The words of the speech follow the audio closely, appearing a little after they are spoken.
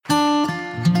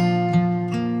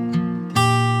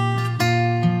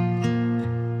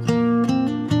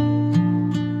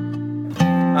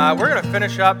We're going to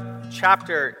finish up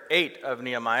chapter 8 of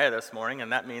Nehemiah this morning,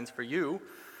 and that means for you,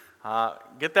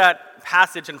 get that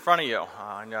passage in front of you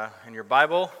in your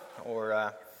Bible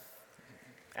or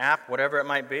app, whatever it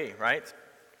might be, right?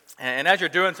 And as you're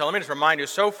doing so, let me just remind you,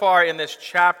 so far in this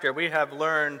chapter, we have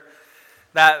learned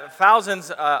that thousands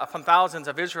upon thousands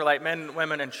of Israelite men,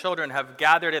 women, and children have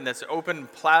gathered in this open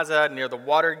plaza near the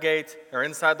water gate, or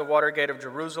inside the water gate of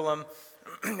Jerusalem.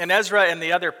 And Ezra and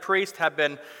the other priests have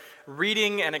been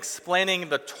reading and explaining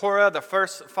the Torah, the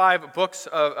first 5 books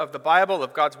of the Bible,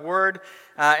 of God's Word,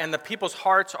 and the people's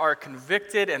hearts are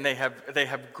convicted, and they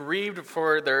have grieved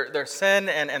for their sin,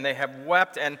 and they have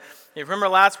wept. And you remember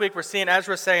last week we're seeing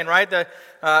Ezra saying, right,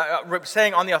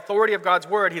 saying on the authority of God's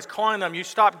Word, he's calling them, you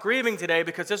stop grieving today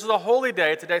because this is a holy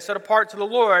day, it's a day set apart to the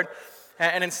Lord,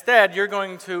 and instead you're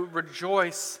going to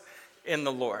rejoice in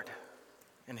the Lord,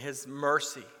 in His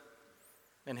mercy,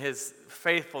 in His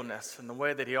faithfulness, and the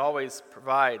way that He always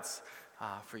provides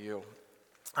for you.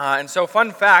 And so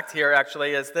fun fact here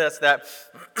actually is this, that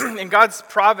in God's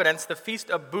providence, the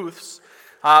Feast of Booths,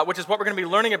 which is what we're going to be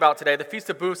learning about today, the Feast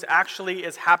of Booths actually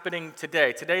is happening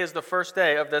today. Today is the first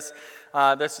day of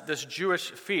this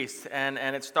Jewish feast, and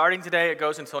it's starting today. It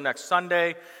goes until next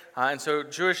Sunday, and so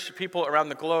Jewish people around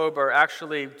the globe are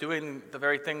actually doing the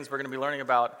very things we're going to be learning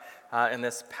about in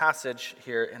this passage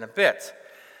here in a bit.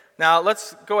 Now,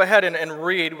 let's go ahead and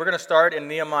read. We're going to start in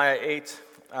Nehemiah 8,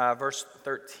 verse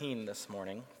 13 this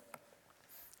morning.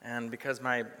 And because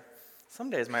some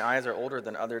days my eyes are older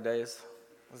than other days.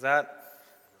 Is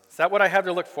that what I have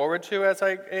to look forward to as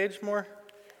I age more?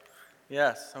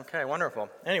 Yes, okay, wonderful.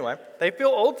 Anyway, they feel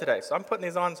old today, so I'm putting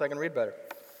these on so I can read better.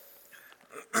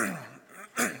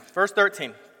 Verse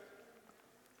 13.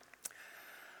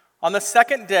 On the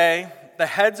second day, the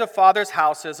heads of fathers'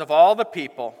 houses of all the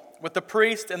people, with the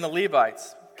priests and the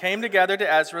Levites, came together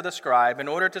to Ezra the scribe in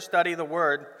order to study the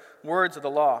words of the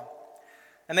law.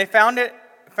 And they found it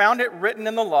written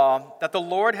in the law that the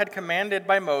Lord had commanded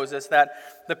by Moses that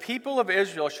the people of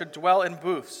Israel should dwell in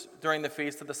booths during the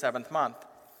feast of the 7th month,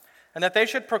 and that they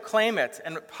should proclaim it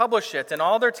and publish it in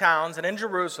all their towns and in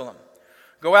Jerusalem.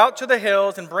 Go out to the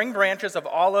hills and bring branches of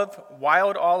olive,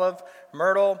 wild olive,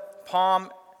 myrtle,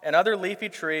 palm, and other leafy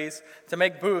trees to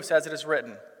make booths as it is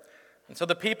written. And so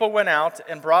the people went out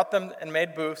and brought them and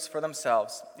made booths for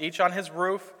themselves, each on his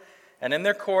roof, and in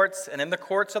their courts, and in the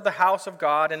courts of the house of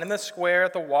God, and in the square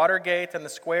at the water gate, and the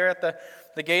square at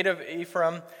the gate of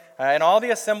Ephraim, and all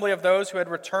the assembly of those who had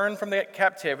returned from the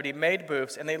captivity made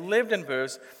booths, and they lived in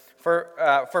booths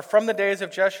for from the days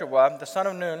of Jeshua, the son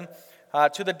of Nun,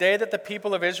 to the day that the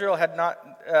people of Israel had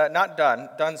not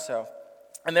done so.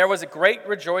 And there was a great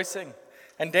rejoicing.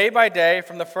 And day by day,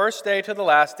 from the first day to the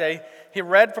last day, he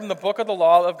read from the book of the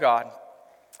law of God.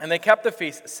 And they kept the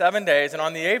feast 7 days, and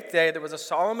on the 8th day there was a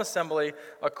solemn assembly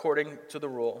according to the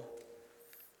rule.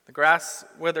 The grass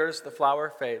withers, the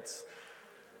flower fades.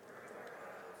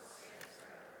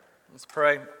 Let's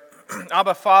pray.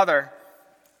 Abba, Father,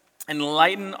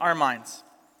 enlighten our minds.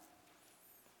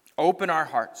 Open our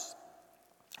hearts.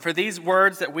 For these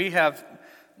words that we have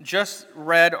just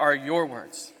read are your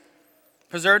words,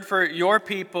 preserved for your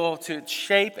people to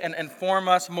shape and form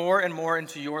us more and more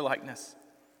into your likeness.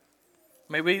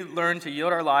 May we learn to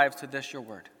yield our lives to this, your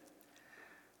word.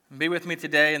 And be with me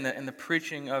today in the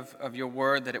preaching of your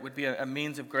word, that it would be a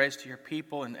means of grace to your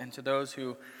people and to those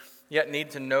who yet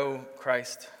need to know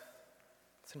Christ.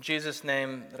 It's in Jesus'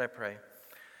 name that I pray.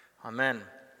 Amen.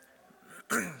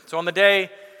 So on the day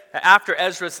after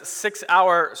Ezra's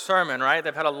 6-hour sermon, right,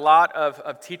 they've had a lot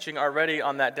of teaching already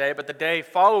on that day, but the day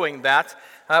following that,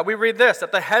 we read this,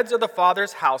 that the heads of the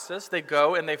fathers' houses, they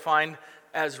go and they find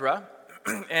Ezra.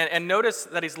 And notice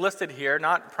that he's listed here,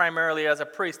 not primarily as a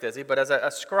priest, is he, but as a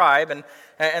scribe, and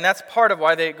that's part of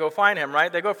why they go find him, right?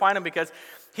 They go find him because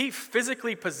he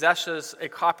physically possesses a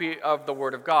copy of the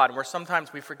Word of God, where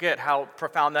sometimes we forget how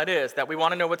profound that is, that we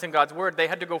want to know what's in God's Word. They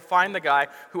had to go find the guy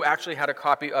who actually had a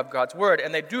copy of God's Word,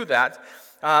 and they do that.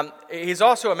 He's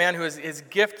also a man who is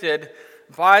gifted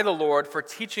by the Lord for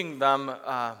teaching them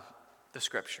the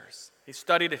Scriptures. He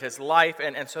studied his life,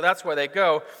 and so that's where they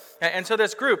go. And so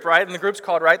this group, right, and the group's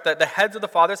called, right, the heads of the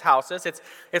fathers' houses.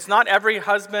 It's not every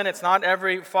husband, it's not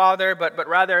every father, but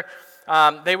rather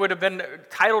they would have been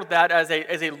titled that as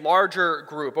a larger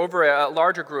group, over a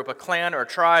larger group, a clan or a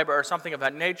tribe or something of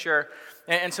that nature.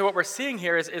 And so what we're seeing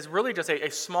here is really just a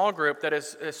small group that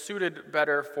is suited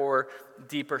better for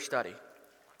deeper study.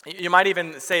 You might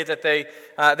even say that they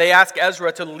ask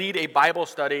Ezra to lead a Bible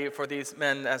study for these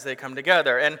men as they come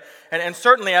together. And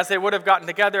certainly as they would have gotten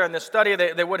together in this study,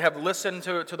 they would have listened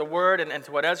to the word and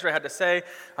to what Ezra had to say.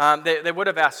 They would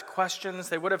have asked questions.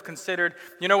 They would have considered,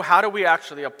 how do we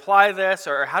actually apply this?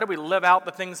 Or how do we live out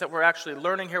the things that we're actually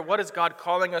learning here? What is God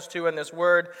calling us to in this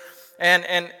word?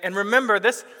 And remember,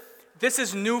 this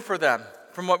is new for them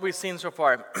from what we've seen so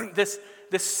far. This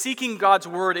seeking God's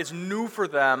word is new for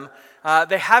them.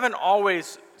 They haven't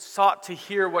always sought to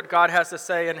hear what God has to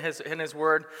say in His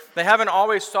word. They haven't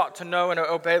always sought to know and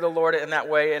obey the Lord in that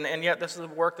way, and yet this is the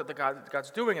work that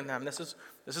God's doing in them. This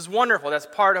is wonderful. That's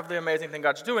part of the amazing thing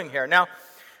God's doing here. Now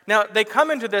they come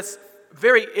into this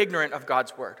very ignorant of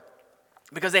God's word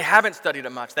because they haven't studied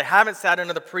it much. They haven't sat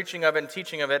into the preaching of it and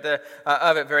teaching of it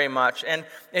very much, and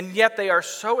yet they are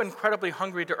so incredibly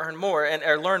hungry to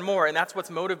learn more, and that's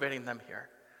what's motivating them here.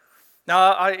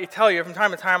 Now, I tell you, from time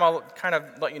to time, I'll kind of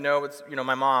let you know, it's,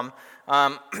 my mom.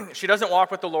 She doesn't walk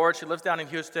with the Lord. She lives down in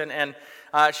Houston, and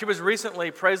she was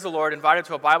recently, praise the Lord, invited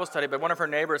to a Bible study by one of her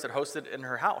neighbors that hosted in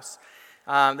her house,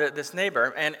 this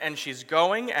neighbor. And she's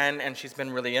going, and she's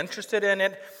been really interested in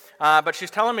it. But she's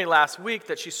telling me last week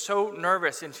that she's so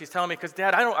nervous, and she's telling me, because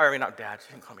Dad, not Dad,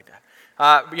 she didn't call me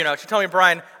Dad. She told me,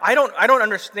 Brian, I don't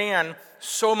understand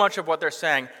so much of what they're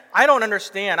saying. I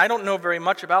don't know very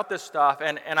much about this stuff,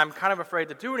 and I'm kind of afraid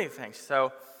to do anything.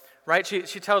 So, right, she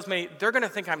tells me, they're going to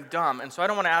think I'm dumb, and so I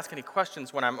don't want to ask any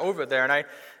questions when I'm over there. And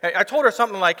I told her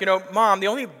something like, Mom, the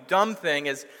only dumb thing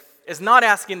is not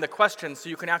asking the questions so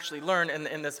you can actually learn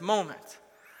in this moment.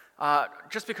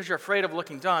 Just because you're afraid of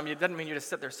looking dumb, it doesn't mean you just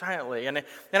sit there silently. And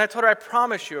I told her, I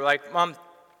promise you, Mom,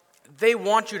 they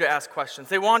want you to ask questions.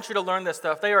 They want you to learn this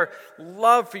stuff. They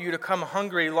love for you to come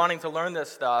hungry, wanting to learn this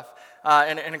stuff,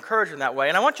 and encourage in that way.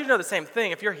 And I want you to know the same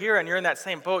thing. If you're here and you're in that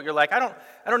same boat, you're like, I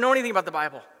don't know anything about the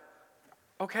Bible.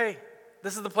 Okay,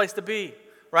 this is the place to be,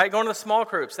 right? Going to the small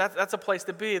groups, that's a place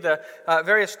to be. The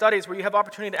various studies where you have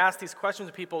opportunity to ask these questions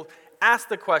to people, ask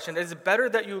the question. Is it better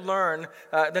that you learn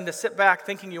than to sit back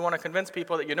thinking you want to convince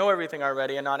people that you know everything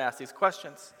already and not ask these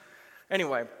questions?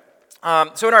 Anyway,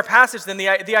 so in our passage, then, the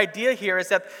idea here is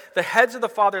that the heads of the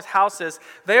Father's houses,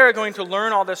 they are going to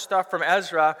learn all this stuff from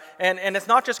Ezra, and it's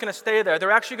not just going to stay there.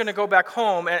 They're actually going to go back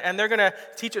home, and they're going to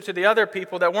teach it to the other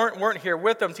people that weren't here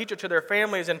with them, teach it to their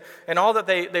families, and all that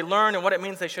they learn and what it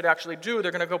means they should actually do.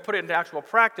 They're going to go put it into actual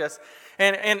practice.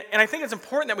 And I think it's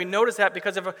important that we notice that,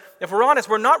 because if we're honest,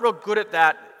 we're not real good at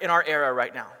that in our era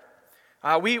right now.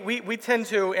 We tend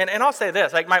to, and I'll say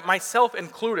this, like myself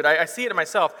included, I see it in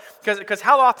myself, because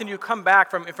how often do you come back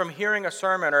from hearing a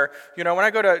sermon, or, when I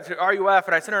go to RUF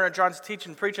and I sit under John's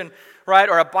teaching, preaching, right,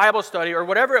 or a Bible study, or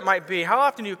whatever it might be, how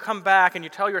often do you come back and you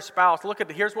tell your spouse,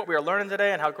 here's what we are learning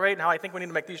today, and how great, and how I think we need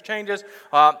to make these changes,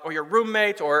 or your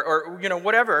roommate, or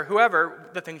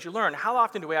whoever, the things you learn. How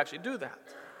often do we actually do that?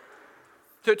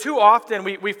 Too often,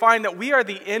 we find that we are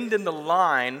the end in the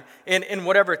line in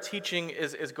whatever teaching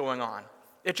is going on.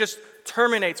 It just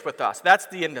terminates with us. That's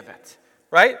the end of it,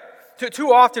 right?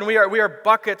 Too often, we are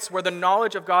buckets where the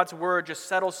knowledge of God's word just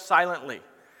settles silently,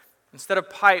 instead of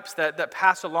pipes that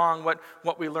pass along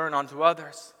what we learn onto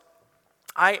others.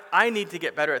 I need to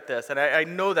get better at this, and I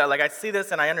know that. I see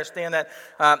this, and I understand that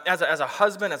as a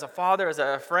husband, as a father, as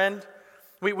a friend.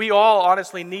 We all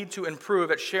honestly need to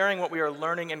improve at sharing what we are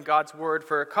learning in God's word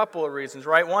for a couple of reasons,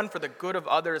 right? One, for the good of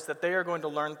others, that they are going to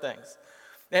learn things.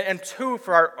 And two,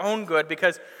 for our own good,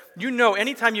 because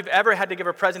anytime you've ever had to give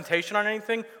a presentation on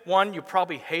anything, one, you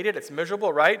probably hate it, it's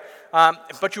miserable, right?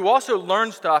 But you also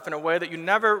learn stuff in a way that you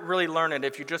never really learn it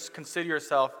if you just consider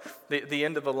yourself the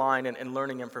end of the line in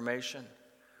learning information.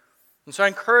 And so I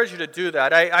encourage you to do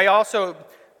that. I also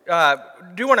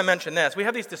do want to mention this. We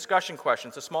have these discussion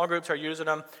questions. The small groups are using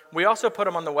them. We also put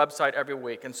them on the website every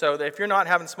week. And so if you're not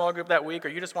having small group that week, or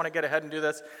you just want to get ahead and do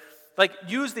this,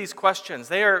 use these questions.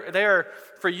 They are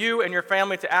for you and your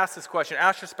family to ask this question.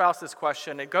 Ask your spouse this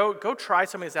question. And go try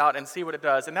some of these out and see what it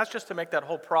does. And that's just to make that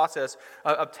whole process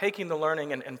of taking the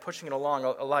learning and pushing it along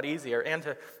a lot easier, and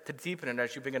to deepen it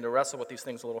as you begin to wrestle with these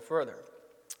things a little further.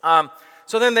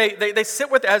 So then they sit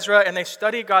with Ezra and they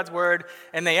study God's word,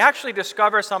 and they actually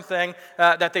discover something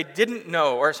that they didn't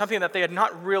know, or something that they had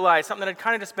not realized, something that had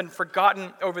kind of just been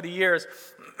forgotten over the years.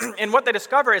 And what they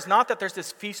discover is not that there's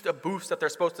this Feast of Booths that they're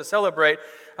supposed to celebrate,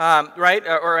 right?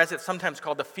 Or as it's sometimes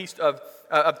called, the Feast of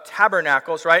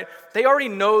Tabernacles, right? They already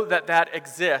know that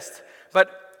exists,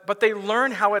 but they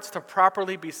learn how it's to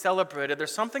properly be celebrated.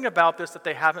 There's something about this that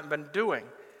they haven't been doing.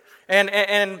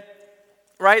 And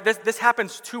right, this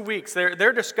happens 2 weeks.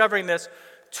 They're discovering this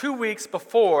 2 weeks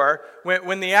before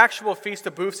when the actual Feast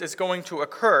of Booths is going to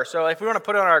occur. So if we want to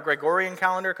put it on our Gregorian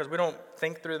calendar, because we don't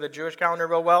think through the Jewish calendar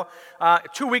real well,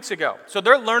 2 weeks ago. So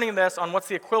they're learning this on what's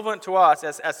the equivalent to us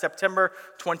as September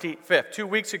 25th, 2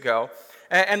 weeks ago.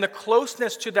 And the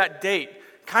closeness to that date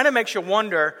kind of makes you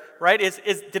wonder, right,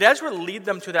 did Ezra lead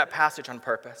them to that passage on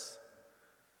purpose?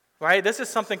 Right? This is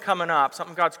something coming up,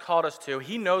 something God's called us to.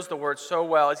 He knows the word so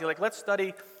well. Is he like, let's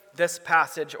study this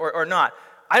passage or not?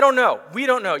 I don't know. We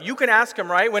don't know. You can ask him,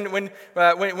 right?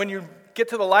 When you get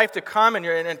to the life to come and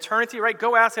you're in eternity, right?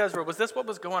 Go ask Ezra, was this what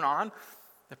was going on?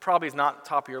 It probably is not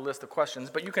top of your list of questions,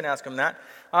 but you can ask him that.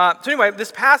 So anyway,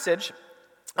 this passage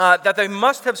that they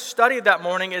must have studied that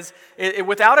morning is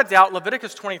without a doubt,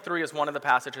 Leviticus 23 is one of the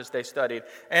passages they studied,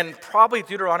 and probably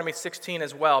Deuteronomy 16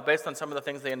 as well, based on some of the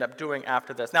things they end up doing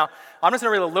after this. Now, I'm just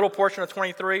going to read a little portion of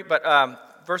 23, but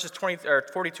verses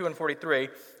 42 and 43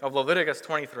 of Leviticus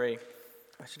 23.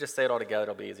 I should just say it all together.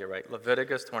 It'll be easier, right?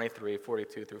 Leviticus 23,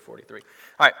 42 through 43.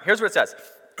 All right, here's what it says.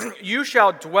 You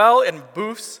shall dwell in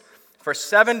booths for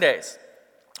 7 days.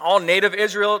 All native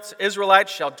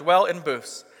Israelites shall dwell in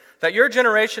booths, that your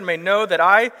generation may know that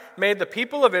I made the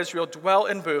people of Israel dwell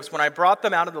in booths when I brought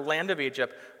them out of the land of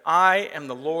Egypt. I am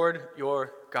the Lord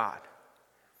your God.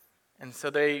 And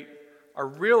so they are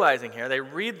realizing here, they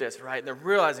read this, right? They're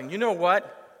realizing, you know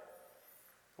what?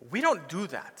 We don't do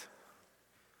that.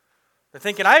 They're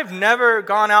thinking, I've never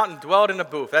gone out and dwelled in a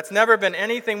booth. That's never been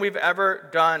anything we've ever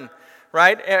done,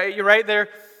 right? You're right there.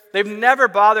 They've never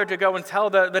bothered to go and tell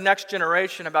the next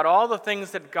generation about all the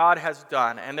things that God has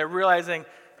done. And they're realizing,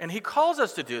 and he calls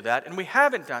us to do that, and we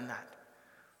haven't done that.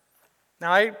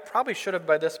 Now, I probably should have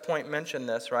by this point mentioned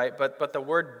this, right? But the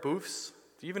word booths,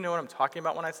 do you even know what I'm talking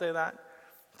about when I say that?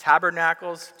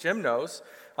 Tabernacles, Jim knows,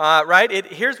 right?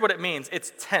 Here's what it means.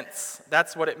 It's tents.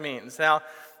 That's what it means. Now,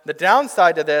 the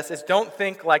downside to this is don't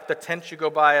think like the tent you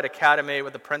go by at Academy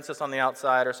with the princess on the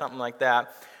outside or something like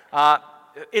that.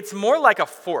 It's more like a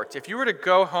fort. If you were to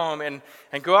go home and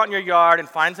go out in your yard and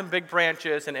find some big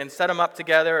branches and set them up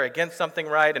together against something,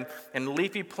 right, and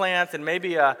leafy plants and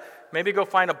maybe go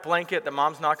find a blanket that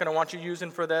mom's not going to want you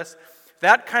using for this,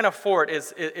 that kind of fort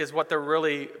is what they're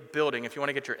really building, if you want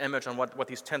to get your image on what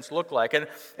these tents look like.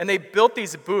 And they built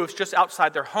these booths just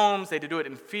outside their homes. They do it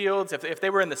in fields. If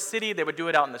they were in the city, they would do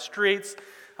it out in the streets.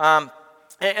 And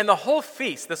the whole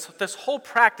feast, this whole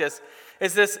practice,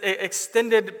 is this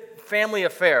extended family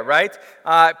affair, right?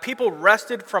 People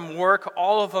rested from work,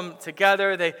 all of them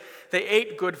together. They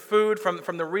ate good food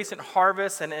from the recent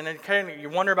harvest, and kind of, you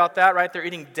wonder about that, right? They're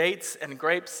eating dates and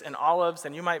grapes and olives,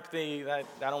 and you might be, I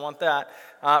don't want that,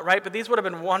 right? But these would have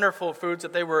been wonderful foods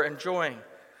that they were enjoying.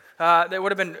 They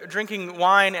would have been drinking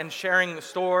wine and sharing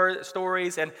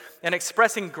stories and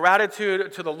expressing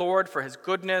gratitude to the Lord for his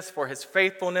goodness, for his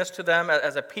faithfulness to them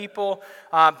as a people,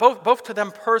 both to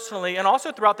them personally and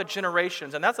also throughout the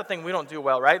generations. And that's the thing we don't do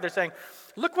well, right? They're saying,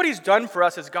 look what he's done for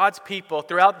us as God's people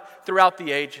throughout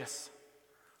the ages.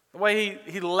 The way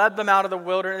he led them out of the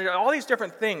wilderness, all these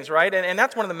different things, right? And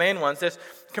that's one of the main ones, this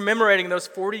commemorating those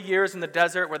 40 years in the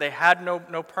desert where they had no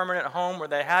permanent home, where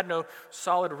they had no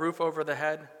solid roof over their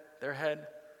head.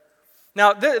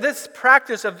 Now, this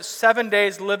practice of 7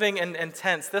 days living in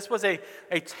tents, this was a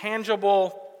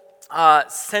tangible,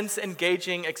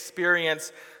 sense-engaging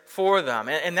experience for them.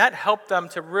 And that helped them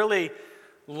to really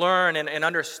learn and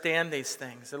understand these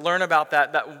things, and learn about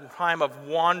that time of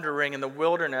wandering in the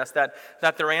wilderness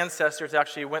that their ancestors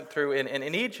actually went through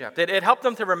in Egypt. It helped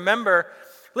them to remember,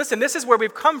 listen, this is where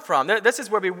we've come from. This is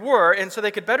where we were, and so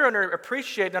they could better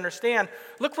appreciate and understand,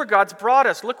 look where God's brought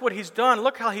us. Look what he's done.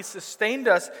 Look how he's sustained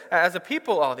us as a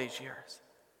people all these years.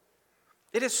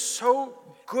 It is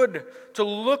so good to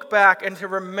look back and to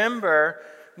remember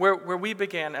where we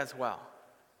began as well.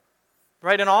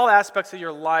 Right, in all aspects of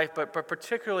your life, but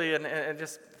particularly in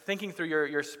just thinking through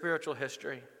your spiritual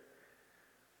history.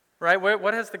 Right,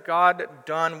 what has the God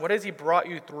done? What has he brought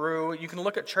you through? You can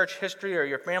look at church history or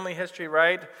your family history,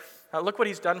 right? Look what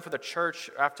he's done for the church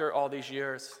after all these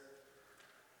years.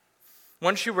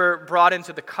 Once you were brought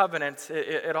into the covenant,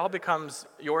 it all becomes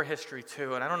your history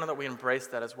too, and I don't know that we embrace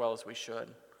that as well as we should.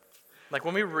 Like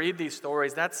when we read these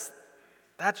stories, that's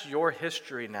your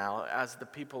history now as the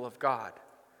people of God.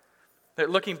 That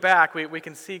looking back, we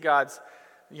can see God's,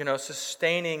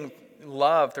 sustaining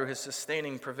love through his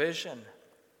sustaining provision.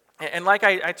 And like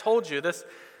I told you, this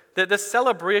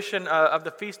celebration of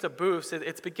the Feast of Booths,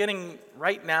 it's beginning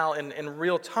right now in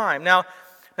real time. Now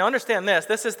understand this.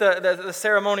 This is the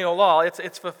ceremonial law.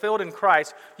 It's fulfilled in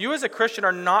Christ. You as a Christian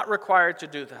are not required to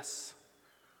do this.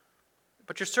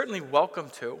 But you're certainly welcome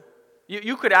to.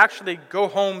 You could actually go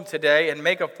home today and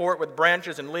make a fort with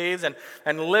branches and leaves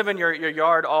and live in your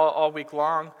yard all week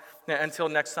long until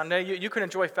next Sunday. You can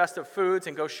enjoy festive foods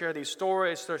and go share these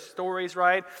stories,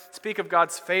 right? Speak of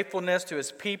God's faithfulness to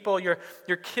his people. Your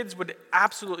kids would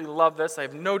absolutely love this. I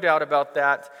have no doubt about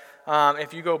that.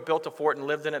 If you go built a fort and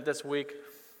lived in it this week,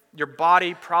 your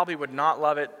body probably would not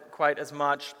love it quite as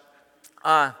much.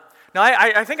 Now,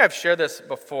 I think I've shared this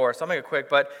before, so I'll make it quick,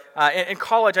 but in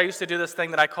college, I used to do this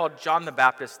thing that I called John the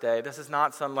Baptist Day. This is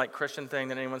not some Christian thing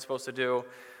that anyone's supposed to do,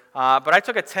 but I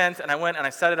took a tent, and I went and I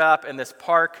set it up in this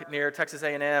park near Texas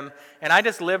A&M, and I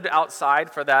just lived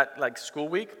outside for that school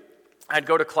week. I'd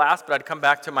go to class, but I'd come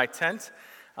back to my tent,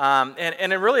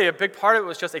 and really a big part of it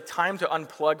was just a time to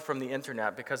unplug from the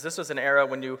internet, because this was an era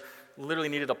when you literally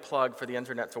needed a plug for the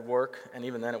internet to work, and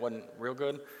even then it wasn't real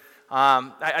good.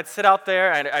 I'd sit out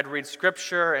there, and I'd read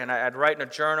scripture, and I'd write in a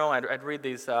journal. I'd read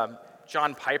these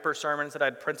John Piper sermons that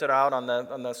I'd printed out on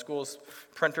the school's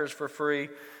printers for free.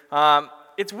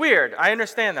 It's weird. I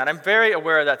understand that. I'm very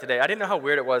aware of that today. I didn't know how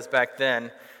weird it was back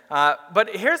then.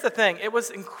 But here's the thing. It was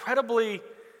incredibly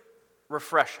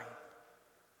refreshing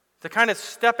to kind of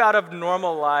step out of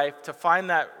normal life, to find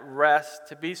that rest,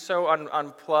 to be so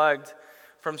unplugged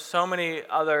from so many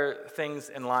other things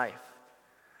in life.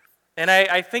 And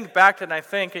I think back to it, and I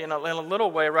think in a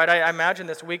little way, right, I imagine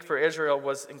this week for Israel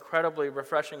was incredibly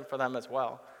refreshing for them as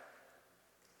well.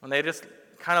 When they just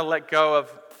kind of let go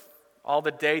of all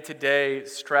the day-to-day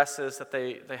stresses that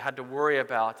they had to worry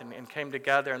about and came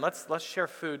together, and let's share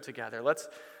food together. Let's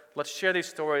share these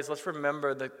stories. Let's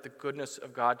remember the goodness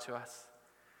of God to us.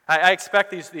 I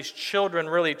expect these children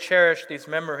really cherish these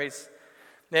memories.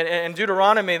 In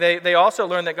Deuteronomy, they also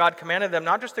learned that God commanded them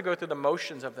not just to go through the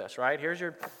motions of this, right? Here's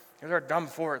our dumb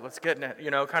fort, let's get in it,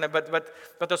 kind of.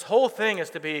 But this whole thing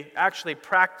is to be actually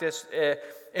practiced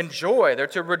in joy. They're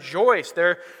to rejoice.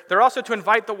 They're also to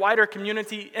invite the wider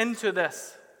community into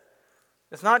this.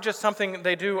 It's not just something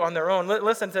they do on their own.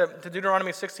 Listen to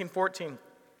Deuteronomy 16:14.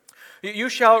 You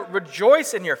shall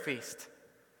rejoice in your feast.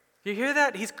 You hear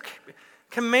that? He's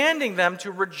commanding them to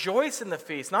rejoice in the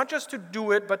feast, not just to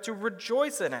do it, but to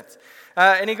rejoice in it.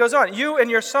 And he goes on, you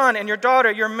and your son and your daughter,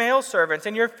 your male servant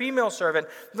and your female servant,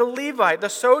 the Levite, the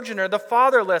sojourner, the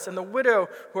fatherless, and the widow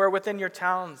who are within your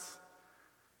towns.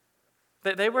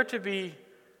 They were to be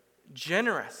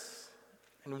generous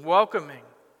and welcoming.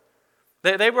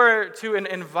 They were to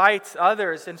invite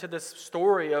others into this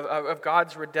story of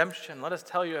God's redemption. Let us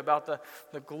tell you about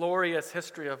the glorious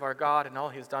history of our God and all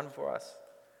he's done for us.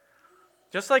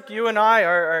 Just like you and I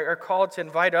are called to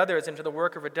invite others into the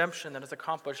work of redemption that is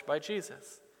accomplished by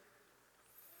Jesus.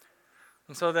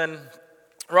 And so then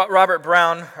Raymond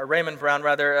Brown,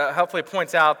 helpfully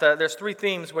points out that there's three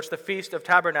themes which the Feast of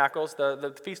Tabernacles,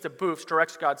 the Feast of Booths,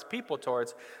 directs God's people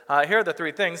towards. Here are the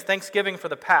three things: thanksgiving for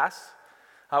the past,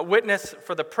 witness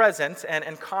for the present,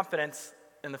 and confidence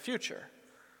in the future.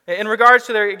 In regards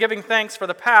to their giving thanks for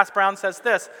the past, Brown says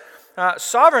this: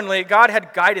 sovereignly, God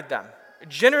had guided them.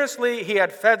 Generously, he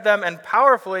had fed them, and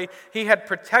powerfully, he had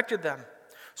protected them.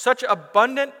 Such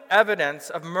abundant evidence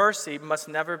of mercy must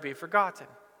never be forgotten.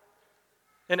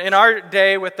 In our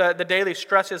day, with the daily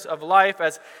stresses of life,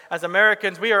 as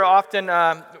Americans, we are often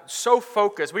so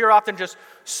focused. We are often just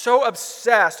so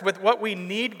obsessed with what we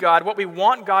need God, what we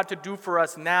want God to do for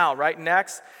us now, right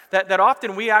next, that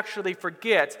often we actually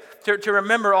forget to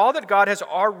remember all that God has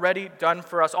already done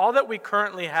for us, all that we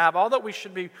currently have, all that we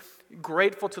should be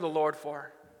grateful to the Lord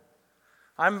for.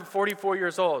 I'm 44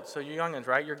 years old, so you youngins,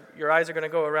 right? Your eyes are going to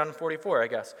go around 44, I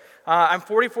guess. I'm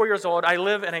 44 years old. I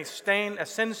live in a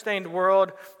sin-stained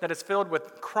world that is filled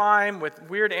with crime, with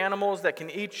weird animals that can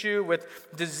eat you, with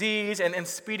disease and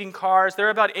speeding cars. There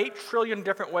are about 8 trillion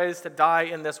different ways to die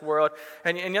in this world,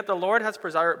 and yet the Lord has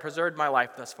preserved my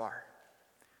life thus far.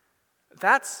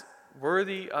 That's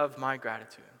worthy of my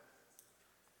gratitude.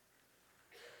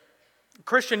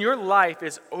 Christian, your life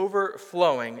is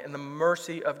overflowing in the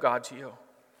mercy of God to you.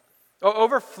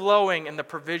 Overflowing in the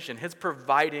provision, his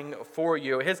providing for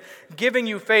you, his giving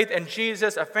you faith in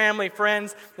Jesus, a family,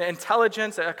 friends,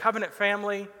 intelligence, a covenant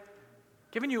family,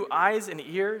 giving you eyes and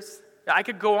ears. I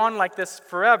could go on like this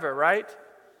forever, right?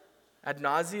 Ad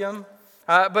nauseum.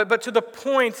 But to the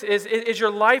point, is your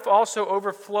life also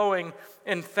overflowing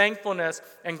in thankfulness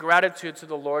and gratitude to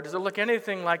the Lord? Does it look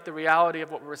anything like the reality of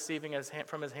what we're receiving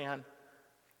from his hand?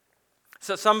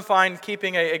 So some find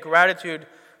keeping a gratitude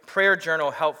prayer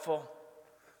journal helpful.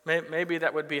 Maybe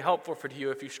that would be helpful for you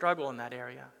if you struggle in that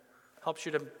area. Helps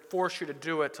you to force you to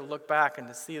do it, to look back and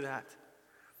to see that.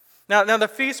 Now the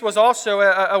feast was also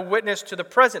a witness to the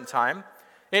present time.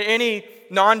 Any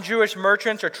non-Jewish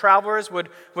merchants or travelers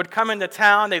would come into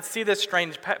town. They'd see this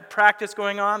strange practice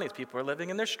going on. These people are living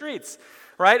in their streets,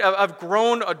 right? Of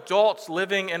grown adults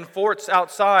living in forts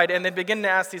outside. And they begin to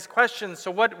ask these questions.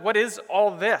 So what is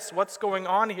all this? What's going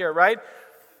on here, right?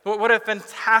 What a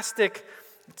fantastic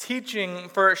teaching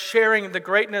for sharing the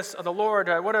greatness of the Lord.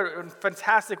 What a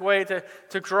fantastic way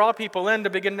to draw people in to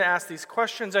begin to ask these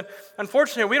questions. And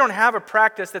unfortunately, we don't have a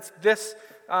practice that's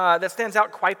that stands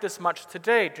out quite this much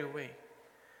today, do we?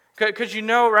 Because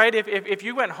right, if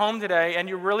you went home today and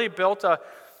you really built a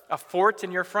fort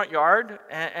in your front yard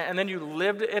and then you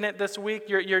lived in it this week,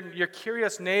 your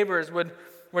curious neighbors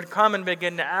would come and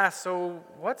begin to ask, so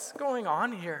what's going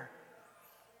on here?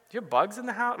 Do you have bugs in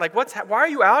the house? Like, why are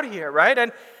you out here, right?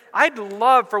 And I'd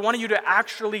love for one of you to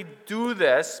actually do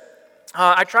this.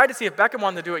 I tried to see if Beckham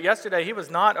wanted to do it yesterday. He was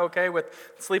not okay with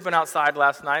sleeping outside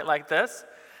last night like this.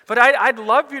 But I'd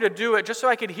love you to do it just so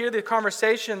I could hear the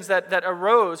conversations that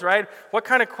arose, right? What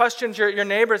kind of questions your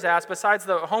neighbors ask besides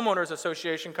the homeowners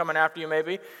association coming after you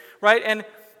maybe, right?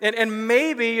 And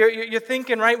maybe you're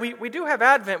thinking, right, we do have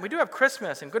Advent, we do have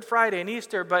Christmas and Good Friday and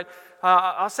Easter, but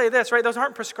I'll say this, right, those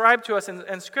aren't prescribed to us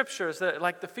in Scriptures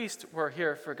like the feast were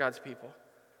here for God's people.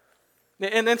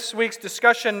 In this week's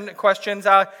discussion questions,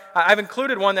 I've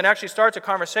included one that actually starts a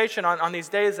conversation on these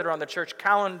days that are on the church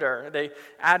calendar, the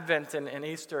Advent and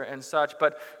Easter and such.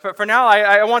 But for now,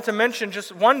 I want to mention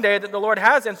just one day that the Lord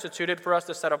has instituted for us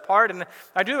to set apart. And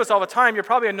I do this all the time. You're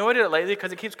probably annoyed at it lately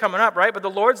because it keeps coming up, right? But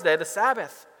the Lord's Day, the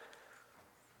Sabbath.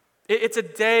 It's a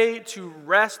day to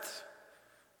rest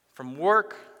from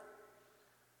work,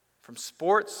 from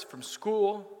sports, from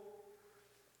school.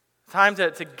 Time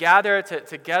to gather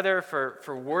together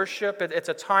for worship. It's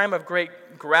a time of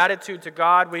great gratitude to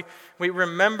God. We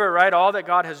remember, right, all that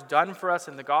God has done for us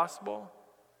in the gospel.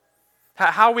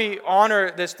 How we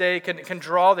honor this day can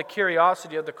draw the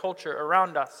curiosity of the culture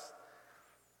around us.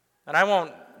 And I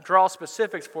won't draw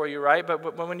specifics for you, right?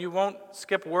 But when you won't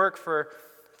skip work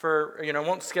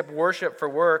won't skip worship for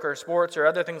work or sports or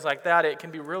other things like that, it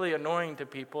can be really annoying to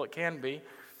people. It can be.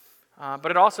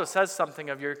 But it also says something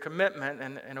of your commitment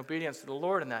and obedience to the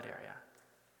Lord in that area.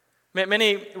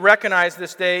 Many recognize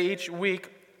this day each week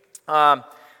by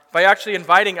actually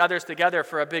inviting others together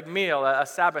for a big meal, a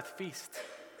Sabbath feast.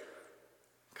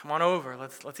 Come on over,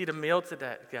 let's eat a meal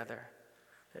together.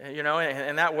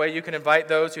 And that way you can invite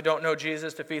those who don't know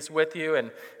Jesus to feast with you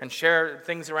and share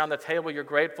things around the table you're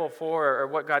grateful for or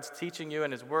what God's teaching you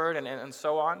in His Word and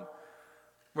so on.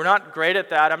 We're not great at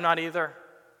that. I'm not either.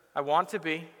 I want to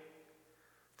be.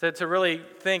 To really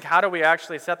think, how do we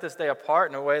actually set this day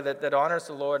apart in a way that honors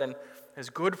the Lord and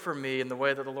is good for me in the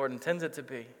way that the Lord intends it to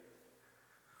be?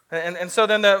 And so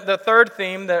then the third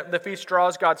theme that the feast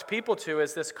draws God's people to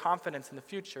is this confidence in the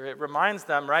future. It reminds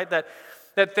them, right, that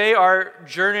they are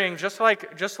journeying, just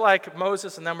like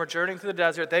Moses and them were journeying through the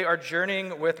desert, they are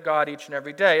journeying with God each and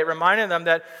every day. It reminded them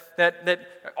that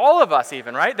all of us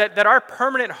even, right, that our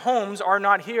permanent homes are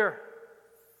not here.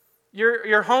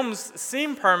 Your homes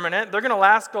seem permanent. They're going to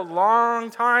last a long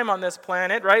time on this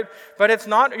planet, right? But it's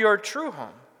not your true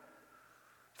home.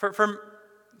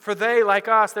 For they, like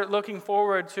us, they're looking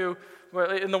forward to,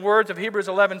 in the words of Hebrews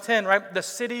 11:10, right? The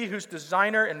city whose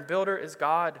designer and builder is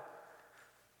God.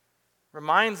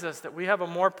 Reminds us that we have a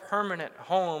more permanent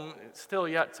home still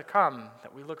yet to come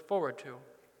that we look forward to.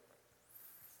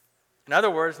 In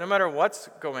other words, no matter what's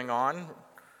going on,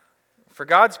 for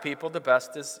God's people, the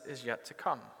best is yet to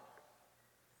come.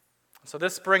 So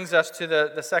this brings us to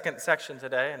the second section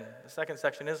today, and the second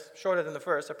section is shorter than the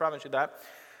first, I promise you that.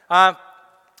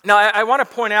 Now, I want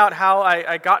to point out how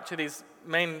I got to these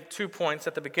main 2 points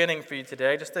at the beginning for you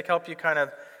today, just to help you kind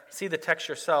of see the text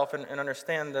yourself and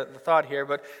understand the thought here.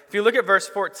 But if you look at verse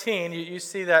 14, you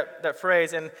see that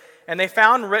phrase, and they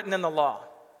found written in the law.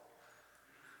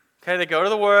 Okay, they go to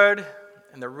the Word,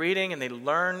 and they're reading, and they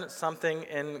learn something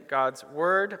in God's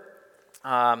Word.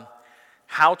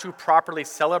 How to properly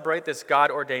celebrate this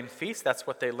God-ordained feast. That's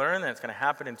what they learn, and it's going to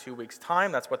happen in 2 weeks'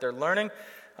 time. That's what they're learning.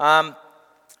 And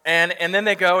then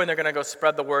they go, and they're going to go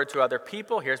spread the word to other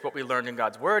people. Here's what we learned in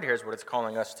God's Word. Here's what it's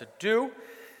calling us to do.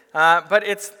 But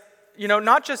it's,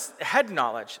 not just head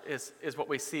knowledge is what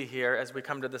we see here as we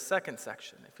come to the second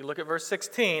section. If you look at verse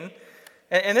 16,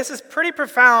 and this is pretty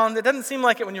profound. It doesn't seem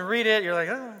like it when you read it. You're like,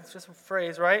 oh, it's just a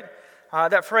phrase, right?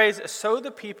 That phrase, so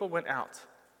the people went out.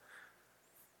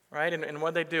 Right, and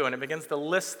what they do, and it begins to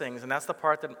list things, and that's the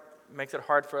part that makes it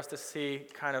hard for us to see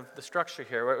kind of the structure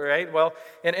here, right? Well,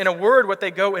 in a word, what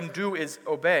they go and do is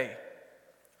obey.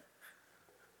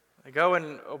 They go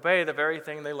and obey the very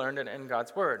thing they learned in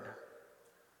God's Word.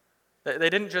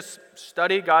 They didn't just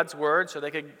study God's word so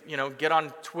they could, get on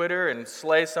Twitter and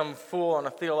slay some fool on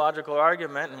a theological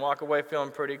argument and walk away feeling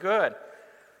pretty good.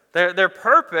 Their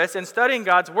purpose in studying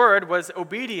God's word was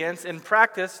obedience in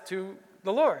practice to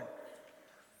the Lord.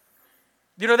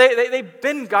 They've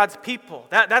been God's people.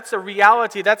 That's a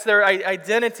reality. That's their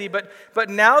identity. But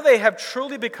now they have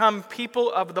truly become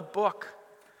people of the book.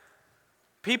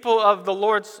 People of the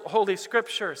Lord's holy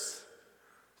scriptures.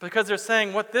 Because they're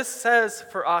saying, what this says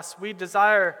for us, we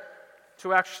desire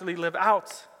to actually live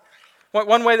out.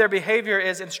 One way their behavior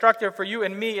is instructive for you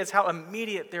and me is how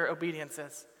immediate their obedience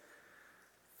is.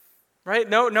 Right?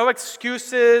 No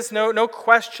excuses, no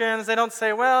questions. They don't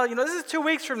say, well, this is 2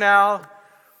 weeks from now.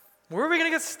 Where are we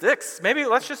going to get sticks? Maybe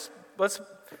let's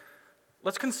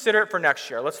consider it for next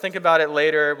year. Let's think about it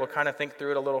later. We'll kind of think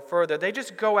through it a little further. They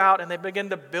just go out and they begin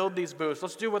to build these booths.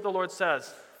 Let's do what the Lord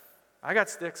says. I got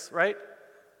sticks, right?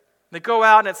 They go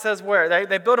out and it says where?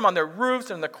 They build them on their roofs,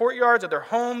 in the courtyards of their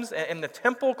homes, in the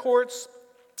temple courts,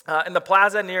 in the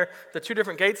plaza near the 2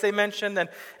 different gates they mentioned.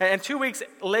 And 2 weeks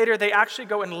later, they actually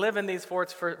go and live in these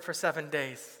forts for 7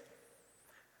 days.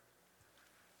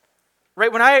 Right,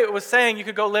 when I was saying you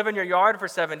could go live in your yard for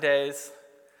 7 days,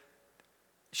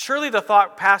 surely the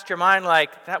thought passed your mind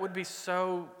like, that would be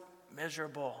so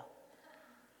miserable.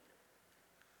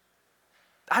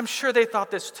 I'm sure they thought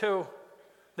this too.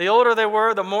 The older they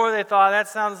were, the more they thought, that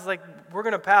sounds like we're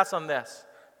going to pass on this.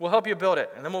 We'll help you build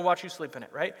it, and then we'll watch you sleep in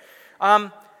it, right?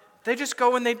 They just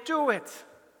go and they do it.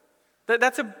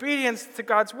 That's obedience to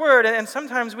God's word. And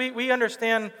sometimes we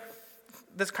understand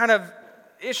this kind of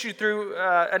issue through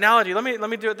analogy. Let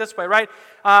me do it this way, right?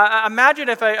 Imagine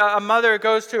if a mother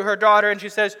goes to her daughter and she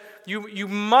says, you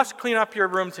must clean up your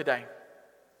room today.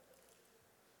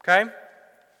 Okay?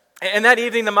 And that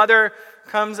evening, the mother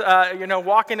comes,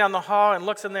 walking down the hall and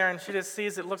looks in there, and she just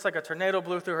sees it looks like a tornado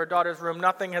blew through her daughter's room.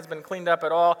 Nothing has been cleaned up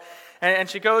at all. And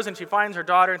she goes and she finds her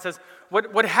daughter and says,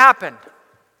 "What happened?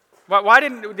 Why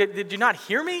did you not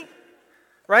hear me?"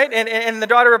 Right? And the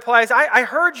daughter replies, "I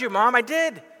heard you, Mom. I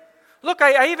did. Look,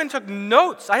 I even took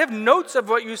notes. I have notes of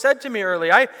what you said to me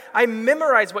earlier. I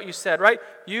memorized what you said. Right?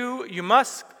 You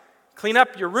must clean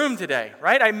up your room today.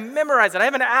 Right? I memorized it. I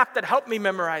have an app that helped me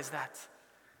memorize that."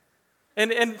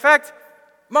 And in fact,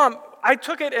 Mom, I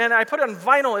took it and I put it on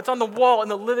vinyl. It's on the wall in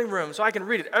the living room so I can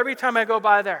read it every time I go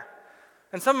by there.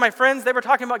 And some of my friends, they were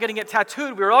talking about getting it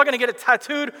tattooed. We were all going to get it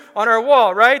tattooed on our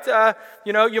wall, right?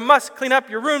 You must clean up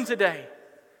your room today.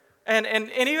 And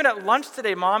even at lunch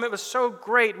today, Mom, it was so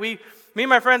great. Me and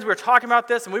my friends, we were talking about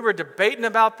this and we were debating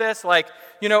about this, like,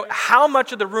 how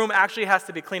much of the room actually has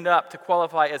to be cleaned up to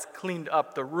qualify as cleaned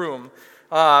up the room.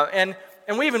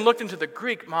 And we even looked into the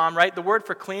Greek, Mom, right? The word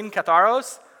for clean,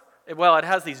 katharos, it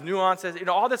has these nuances,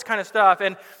 all this kind of stuff.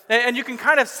 And you can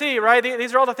kind of see, right?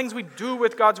 These are all the things we do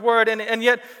with God's word. And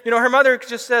yet, her mother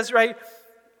just says, right,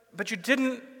 but you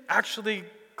didn't actually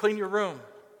clean your room.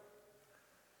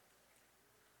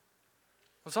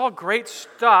 It's all great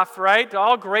stuff, right?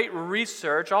 All great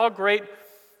research, all great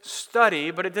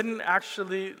study, but it didn't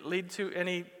actually lead to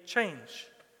any change.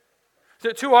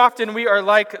 Too often we are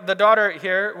like the daughter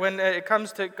here when it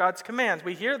comes to God's commands.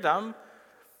 We hear them.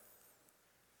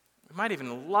 We might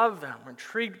even love them. We're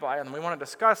intrigued by them. We want to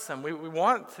discuss them. We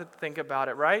want to think about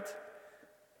it, right?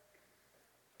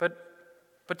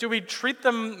 But do we treat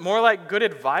them more like good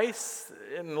advice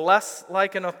and less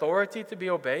like an authority to be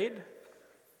obeyed?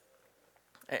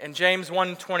 In James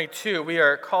 1:22, we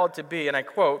are called to be, and I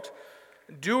quote,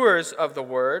 doers of the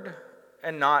word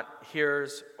and not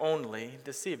hearers only,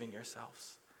 deceiving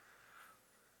yourselves.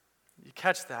 You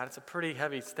catch that? It's a pretty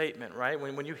heavy statement, right?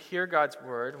 When you hear God's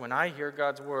word, when I hear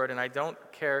God's word and I don't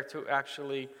care to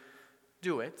actually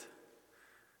do it,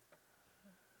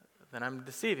 then I'm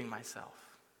deceiving myself.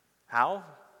 How?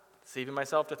 Deceiving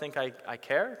myself to think I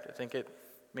care, to think it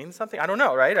means something? I don't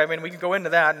know, right? I mean, we can go into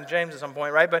that in James at some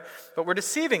point, right? But we're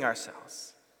deceiving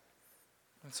ourselves.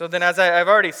 And so then, as I've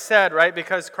already said, right,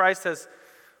 because Christ has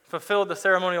fulfilled the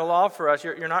ceremonial law for us,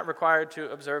 you're not required to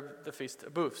observe the Feast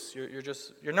of Booths.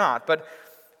 You're not.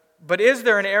 But is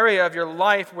there an area of your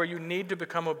life where you need to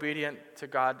become obedient to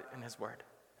God and His Word?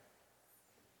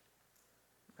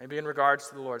 Maybe in regards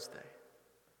to the Lord's Day.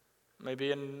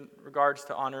 Maybe in regards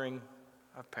to honoring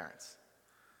of parents.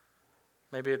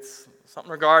 Maybe it's something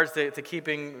in regards to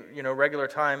keeping, regular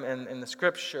time in the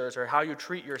scriptures, or how you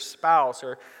treat your spouse,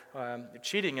 or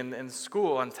cheating in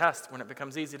school on tests when it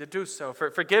becomes easy to do so,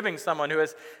 for forgiving someone who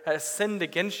has sinned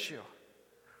against you.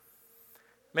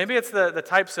 Maybe it's the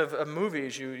types of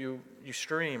movies you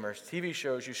stream, or TV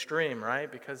shows you stream, right?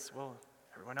 Because,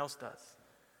 everyone else does.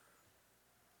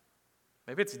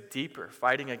 Maybe it's deeper,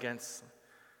 fighting against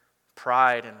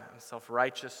pride and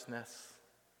self-righteousness,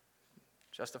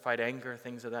 justified anger,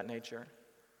 things of that nature.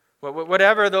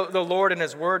 Whatever the Lord and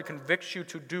His Word convicts you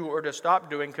to do or to stop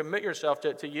doing, commit yourself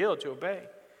to yield, to obey.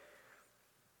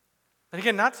 And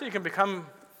again, not so you can become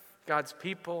God's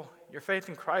people. Your faith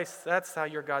in Christ, that's how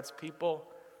you're God's people.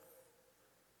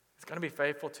 It's going to be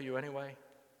faithful to you anyway.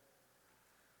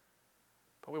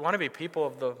 But we want to be people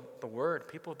of the Word,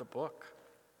 people of the book.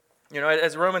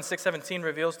 As Romans 6:17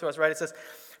 reveals to us, right, it says,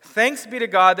 "Thanks be to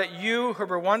God that you who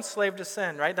were once slave to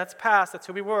sin," right, that's past, that's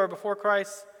who we were before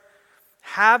Christ,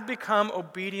 "have become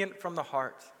obedient from the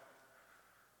heart."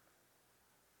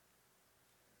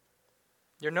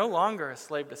 You're no longer a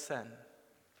slave to sin.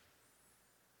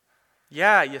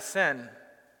 Yeah, you sin.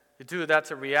 You do,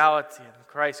 that's a reality, and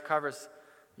Christ covers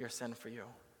your sin for you.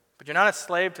 But you're not a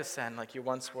slave to sin like you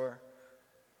once were.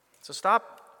 So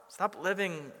stop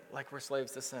living like we're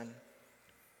slaves to sin.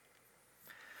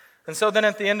 And so then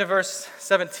at the end of verse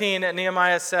 17,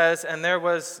 Nehemiah says, "And there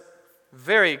was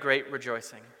very great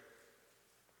rejoicing."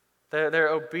 Their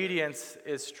obedience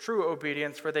is true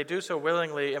obedience, for they do so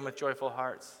willingly and with joyful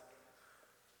hearts.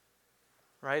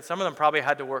 Right? Some of them probably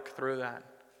had to work through that.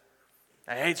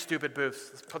 I hate stupid booths.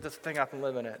 Let's put this thing up and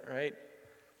live in it, right?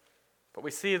 But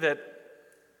we see that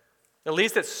at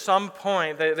least at some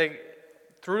point, they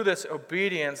through this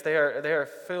obedience, they are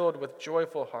filled with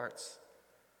joyful hearts.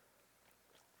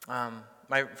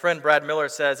 My friend Brad Miller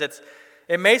says,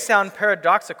 it may sound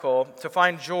paradoxical to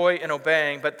find joy in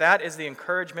obeying, but that is the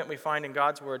encouragement we find in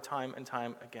God's Word time and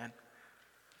time again.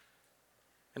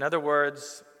 In other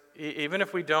words, even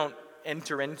if we don't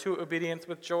enter into obedience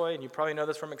with joy, and you probably know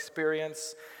this from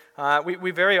experience, we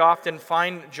very often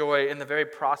find joy in the very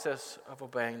process of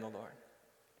obeying the Lord.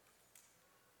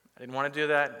 I didn't want to do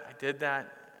that. I did that,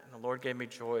 and the Lord gave me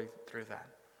joy through that.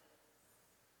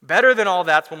 Better than all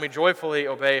that's when we joyfully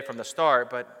obey from the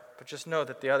start, but just know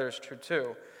that the other is true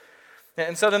too.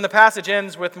 And so then the passage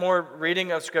ends with more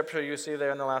reading of Scripture. You see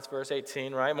there in the last verse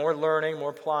 18, right? More learning,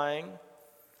 more applying.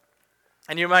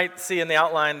 And you might see in the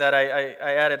outline that I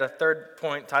added a third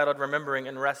point titled Remembering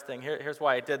and Resting. Here's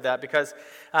why I did that. Because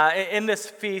in this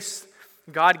feast,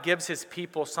 God gives His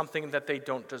people something that they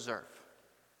don't deserve.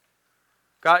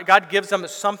 God gives them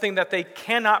something that they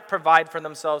cannot provide for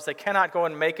themselves. They cannot go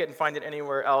and make it and find it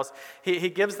anywhere else. He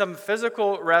gives them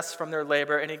physical rest from their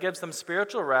labor, and He gives them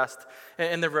spiritual rest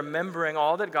in the remembering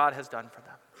all that God has done for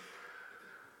them.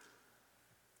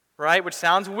 Right? Which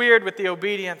sounds weird with the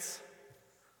obedience.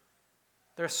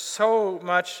 There's so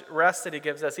much rest that He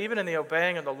gives us. Even in the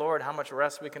obeying of the Lord, how much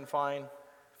rest we can find.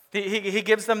 He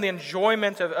gives them the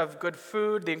enjoyment of good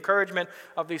food, the encouragement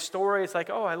of these stories. Like,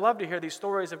 oh, I love to hear these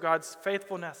stories of God's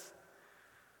faithfulness.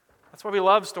 That's why we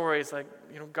love stories like,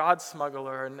 God's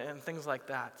smuggler and things like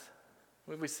that.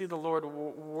 We see the Lord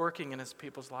working in His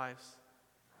people's lives.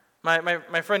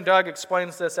 My friend Doug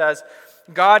explains this as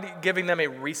God giving them a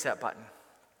reset button.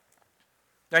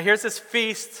 Now here's this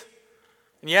feast,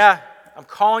 and yeah, I'm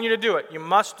calling you to do it. You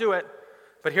must do it.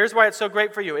 But here's why it's so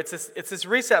great for you. It's this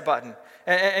reset button.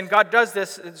 And God does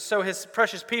this so His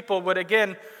precious people would,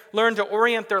 again, learn to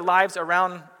orient their lives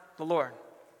around the Lord,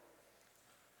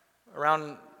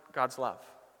 around God's love.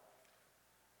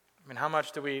 I mean, how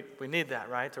much do we need that,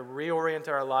 right? To reorient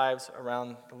our lives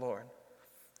around the Lord.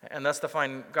 And thus to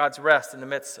find God's rest in the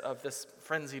midst of this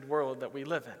frenzied world that we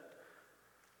live in.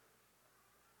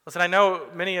 Listen, I know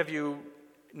many of you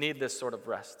need this sort of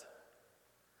rest.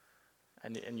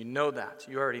 And you know that.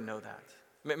 You already know that.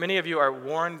 Many of you are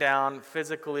worn down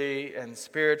physically and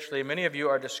spiritually. Many of you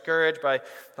are discouraged by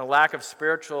the lack of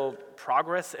spiritual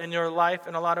progress in your life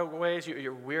in a lot of ways.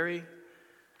 You're weary.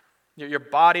 Your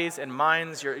bodies and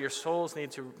minds, your souls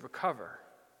need to recover.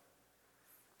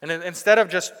 And instead of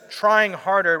just trying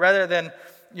harder, rather than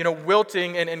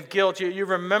wilting and guilt, you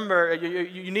remember.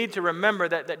 You need to remember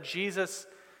that Jesus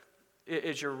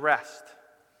is your rest.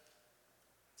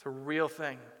 It's a real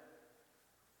thing.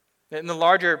 In the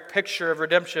larger picture of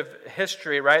redemptive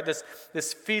history, right,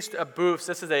 this Feast of Booths,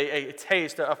 this is a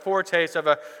taste, a foretaste of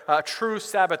a true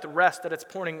Sabbath rest that it's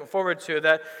pointing forward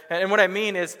to. And what I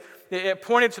mean is, it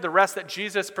pointed to the rest that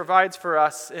Jesus provides for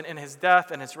us in His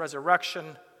death and His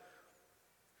resurrection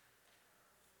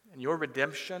and your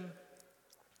redemption.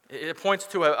 It points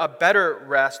to a better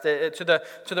rest, to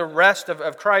the rest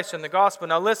of Christ and the gospel.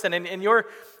 Now listen, in your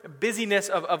busyness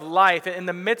of life, in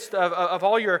the midst of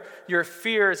all your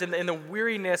fears and in the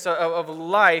weariness of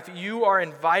life, you are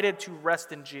invited to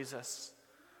rest in Jesus.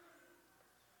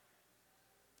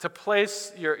 To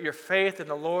place your faith in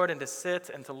the Lord and to sit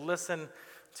and to listen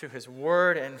to His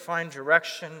word and find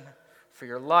direction for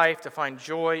your life, to find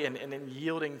joy in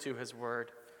yielding to His word.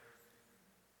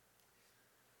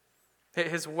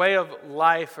 His way of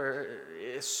life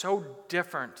is so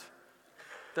different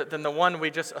than the one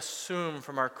we just assume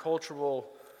from our cultural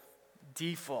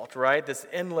default, right? This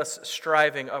endless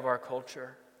striving of our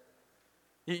culture.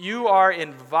 You are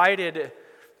invited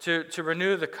to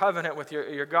renew the covenant with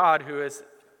your God, who is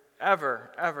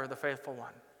ever, ever the faithful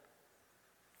one.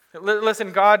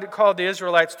 Listen, God called the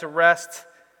Israelites to rest,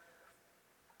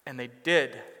 and they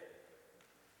did.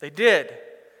 They did.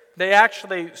 They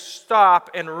actually stop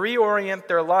and reorient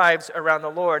their lives around the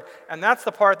Lord. And that's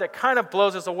the part that kind of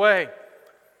blows us away.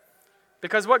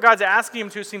 Because what God's asking them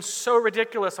to seems so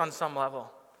ridiculous on some level.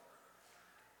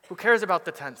 Who cares about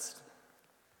the tents?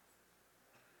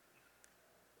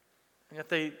 And yet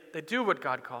they do what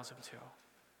God calls them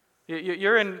to.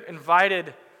 You're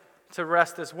invited to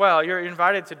rest as well. You're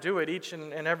invited to do it each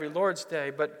and every Lord's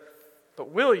Day. But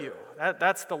will you?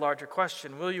 That's the larger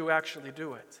question. Will you actually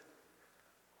do it?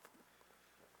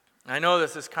 I know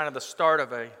this is kind of the start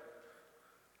of a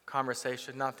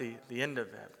conversation, not the end of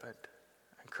it, but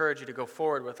I encourage you to go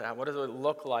forward with that. What does it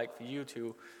look like for you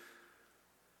to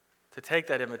take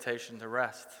that invitation to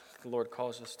rest that the Lord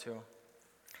calls us to?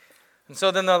 And so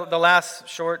then the last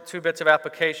short 2 bits of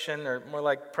application, or more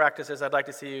like practices I'd like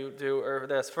to see you do, are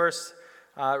this. First,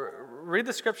 read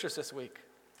the scriptures this week.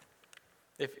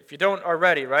 If you don't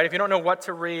already, right? If you don't know what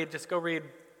to read, just go read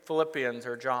Philippians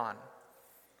or John.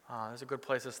 Those are good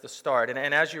places to start.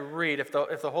 And as you read, if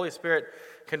the Holy Spirit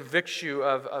convicts you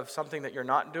of something that you're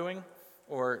not doing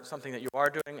or something that you are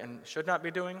doing and should not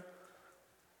be doing,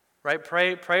 right?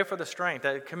 Pray for the strength.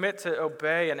 Commit to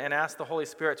obey and ask the Holy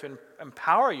Spirit to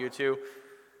empower you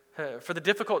for the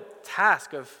difficult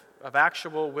task of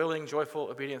actual, willing, joyful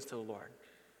obedience to the Lord.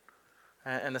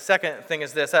 And the second thing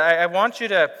is this. I want you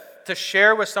to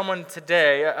share with someone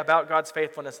today about God's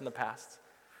faithfulness in the past.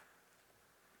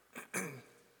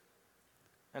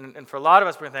 And for a lot of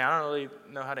us, we're thinking, I don't really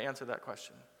know how to answer that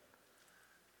question.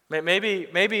 Maybe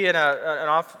in an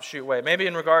offshoot way. Maybe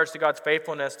in regards to God's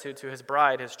faithfulness to His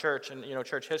bride, His church, and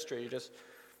church history. You just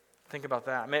think about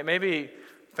that. Maybe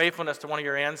faithfulness to one of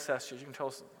your ancestors. You can tell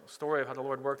a story of how the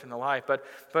Lord worked in the life. But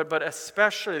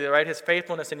especially, right, His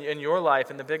faithfulness in your life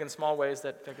in the big and small ways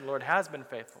that the Lord has been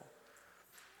faithful.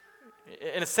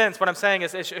 In a sense, what I'm saying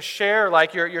is share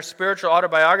like your spiritual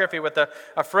autobiography with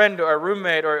a friend or a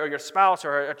roommate or your spouse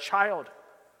or a child.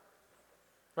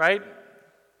 Right?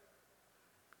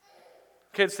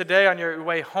 Kids, today on your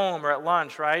way home or at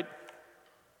lunch, right?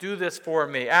 Do this for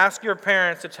me. Ask your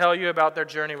parents to tell you about their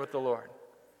journey with the Lord.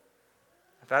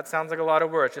 If that sounds like a lot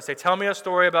of words, just say, tell me a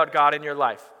story about God in your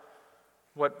life.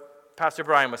 What Pastor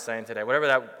Brian was saying today, whatever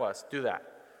that was, do that.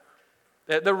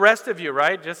 The rest of you,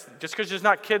 right? Just because there's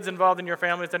not kids involved in your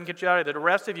family doesn't get you out of it. The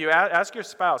rest of you, ask your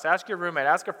spouse, ask your roommate,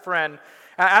 ask a friend,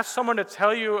 ask someone to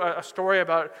tell you a story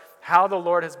about how the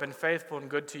Lord has been faithful and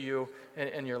good to you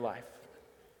in your life.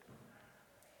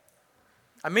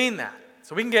 I mean that.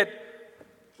 So we can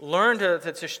learn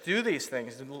to do these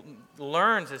things,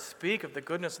 learn to speak of the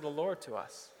goodness of the Lord to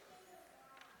us.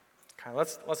 Okay,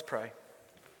 let's pray.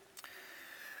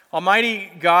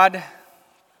 Almighty God,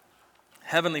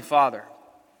 Heavenly Father,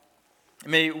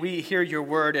 may we hear your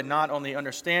word and not only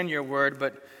understand your word,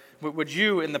 but would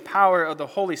you, in the power of the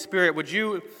Holy Spirit, would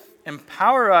you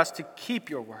empower us to keep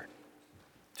your word,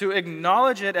 to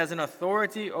acknowledge it as an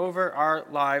authority over our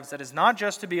lives that is not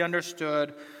just to be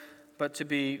understood, but to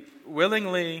be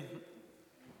willingly,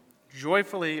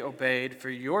 joyfully obeyed for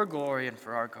your glory and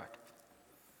for our good.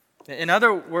 In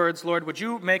other words, Lord, would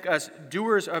you make us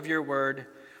doers of your word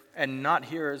and not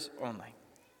hearers only?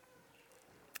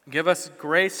 Give us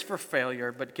grace for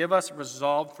failure, but give us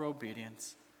resolve for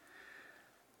obedience.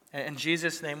 In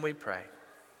Jesus' name we pray.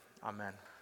 Amen.